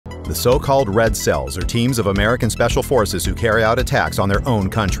the so-called red cells are teams of American special forces who carry out attacks on their own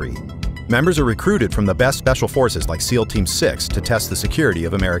country. Members are recruited from the best special forces like SEAL Team 6 to test the security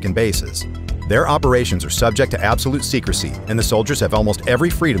of American bases. Their operations are subject to absolute secrecy, and the soldiers have almost every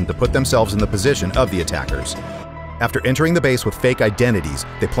freedom to put themselves in the position of the attackers. After entering the base with fake identities,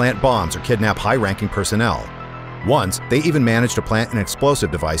 they plant bombs or kidnap high-ranking personnel. Once, they even managed to plant an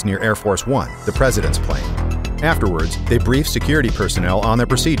explosive device near Air Force One, the president's plane. Afterwards, they brief security personnel on their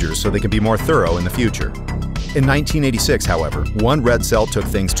procedures so they can be more thorough in the future. In 1986, however, one red cell took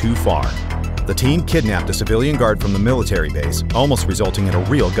things too far. The team kidnapped a civilian guard from the military base, almost resulting in a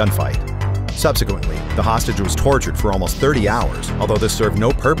real gunfight. Subsequently, the hostage was tortured for almost 30 hours, although this served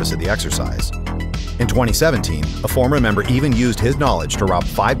no purpose at the exercise. In 2017, a former member even used his knowledge to rob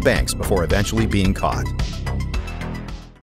 5 banks before eventually being caught.